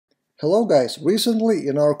Hello guys, recently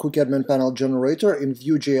in our QuickAdminPanel generator in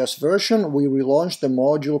Vue.js version we relaunched a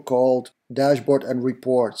module called Dashboard and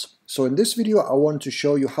Reports. So in this video I want to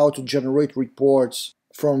show you how to generate reports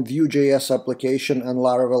from Vue.js application and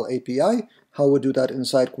Laravel API, how we do that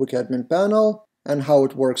inside QuickAdminPanel, and how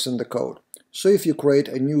it works in the code. So if you create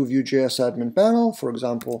a new Vue.js admin panel, for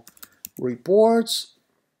example reports,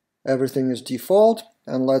 everything is default,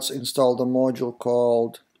 and let's install the module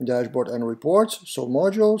called Dashboard and Reports, so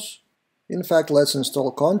modules. In fact, let's install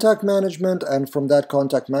contact management, and from that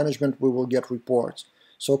contact management we will get reports.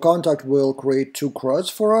 So contact will create two CRUDs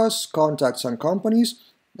for us, contacts and companies,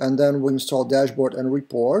 and then we install dashboard and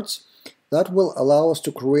reports. That will allow us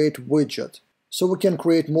to create widget. So we can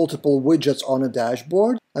create multiple widgets on a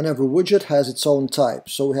dashboard, and every widget has its own type.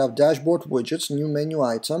 So we have dashboard widgets, new menu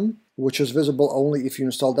item, which is visible only if you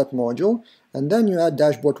install that module, and then you add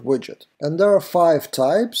dashboard widget. And there are 5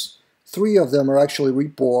 types. 3 of them are actually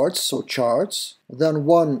reports, so charts. Then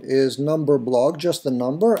 1 is number block, just the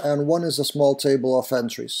number, and 1 is a small table of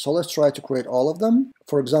entries. So let's try to create all of them.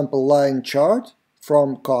 For example, line chart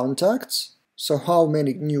from contacts. So how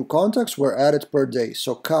many new contacts were added per day?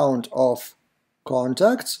 So count of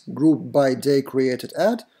contacts, group by day created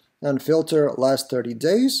at, and filter last 30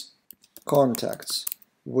 days. Contacts,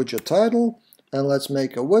 widget title, and let's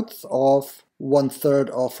make a width of 1/3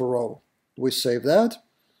 of a row. We save that.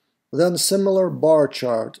 Then similar bar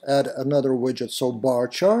chart, add another widget, so bar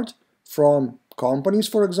chart from companies,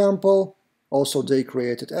 for example, also day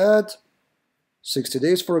created at 60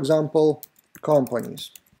 days, for example,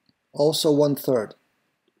 companies, also 1/3.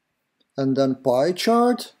 And then pie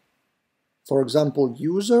chart, for example,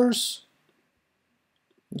 users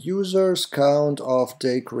count of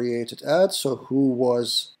day created at, so who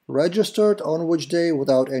was registered on which day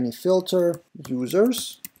without any filter,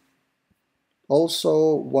 users,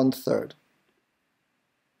 also 1/3.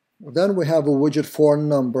 Then we have a widget for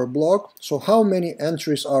number block, so how many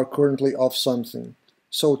entries are currently of something.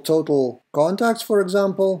 So total contacts, for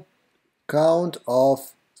example, count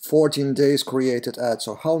of 14 days created at,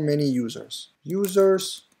 so how many users.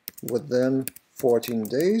 Users within 14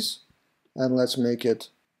 days, and let's make it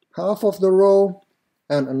half of the row,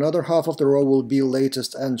 and another half of the row will be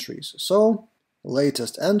latest entries. So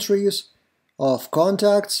latest entries of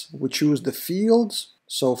contacts, we choose the fields,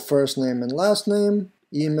 so first name and last name,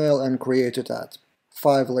 email and created at.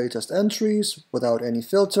 5 latest entries without any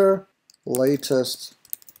filter, latest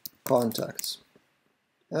contacts.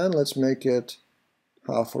 And let's make it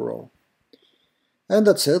half a row. And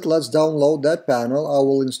that's it, let's download that panel. I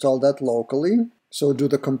will install that locally. So do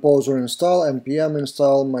the composer install, npm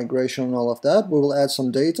install, migration and all of that. We will add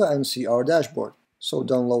some data and see our dashboard. So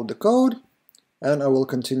download the code, and I will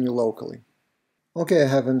continue locally. Okay, I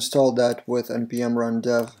have installed that with npm run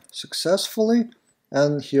dev successfully,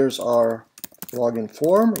 and here's our login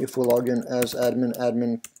form. If we log in as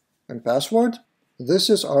admin, and password, this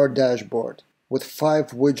is our dashboard with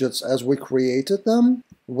 5 widgets as we created them,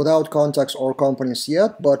 without contacts or companies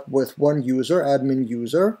yet, but with one user, admin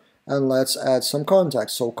user, and let's add some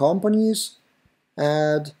contacts. So companies,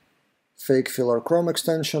 add fake filler Chrome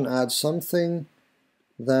extension, add something,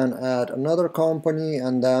 then add another company,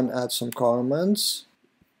 and then add some comments.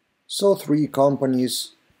 So 3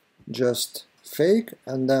 companies, just fake,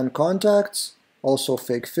 and then contacts, also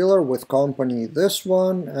fake filler with company this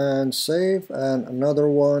one, and save, and another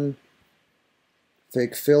one,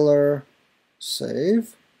 fake filler,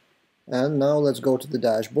 save. And now let's go to the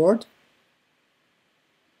dashboard.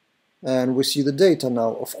 And we see the data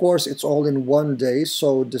now. Of course, it's all in one day,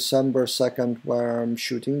 so December 2nd where I'm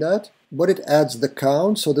shooting that. But it adds the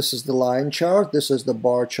count, so this is the line chart, this is the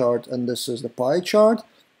bar chart, and this is the pie chart.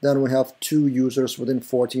 Then we have 2 users within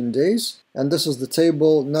 14 days. And this is the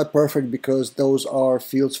table, not perfect because those are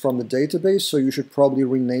fields from the database, so you should probably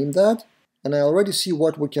rename that. And I already see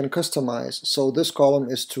what we can customize. So this column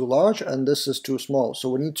is too large and this is too small. So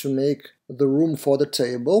we need to make the room for the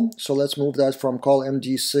table. So let's move that from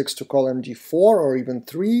colMD6 to colMD4 or even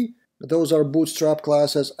 3. Those are bootstrap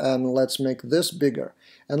classes, and let's make this bigger.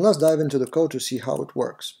 And let's dive into the code to see how it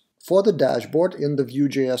works. For the dashboard in the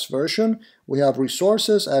Vue.js version, we have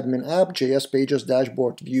resources, admin app, JS pages,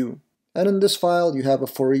 dashboard view. And in this file you have a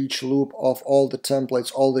for each loop of all the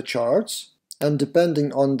templates, all the charts. And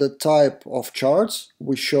depending on the type of charts,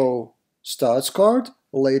 we show stats card,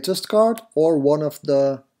 latest card, or one of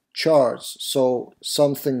the charts, so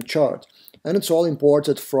something chart. And it's all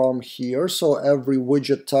imported from here, so every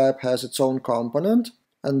widget type has its own component.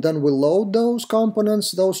 And then we load those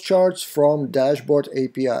components, those charts, from dashboard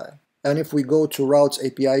API. And if we go to routes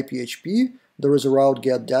API PHP, there is a route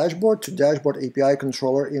get dashboard to dashboard API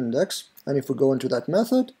controller index. And if we go into that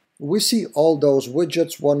method, we see all those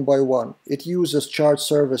widgets one by one. It uses chart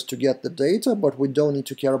service to get the data, but we don't need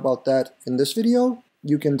to care about that in this video.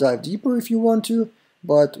 You can dive deeper if you want to,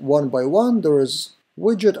 but one by one there is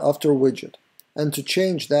widget after widget. And to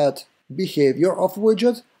change that behavior of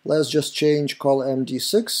widget, let's just change call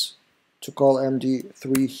MD6 to call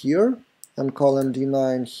MD3 here and call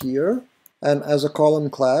MD9 here. And as a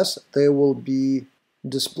column class, they will be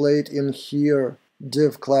displayed in here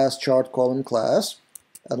div class chart column class.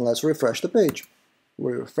 And let's refresh the page.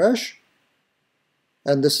 We refresh,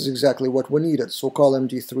 and this is exactly what we needed. So column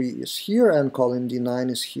D3 is here and column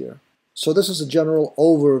D9 is here. So this is a general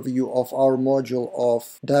overview of our module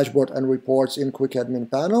of dashboard and reports in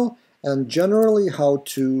QuickAdminPanel, and generally how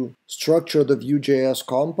to structure the Vue.js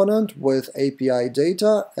component with API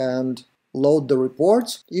data and load the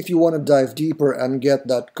reports. If you want to dive deeper and get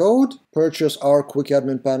that code, purchase our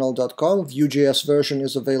QuickAdminPanel.com. Vue.js version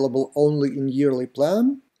is available only in yearly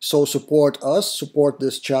plan. So support us, support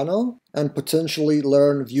this channel, and potentially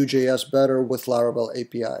learn Vue.js better with Laravel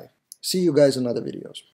API. See you guys in other videos.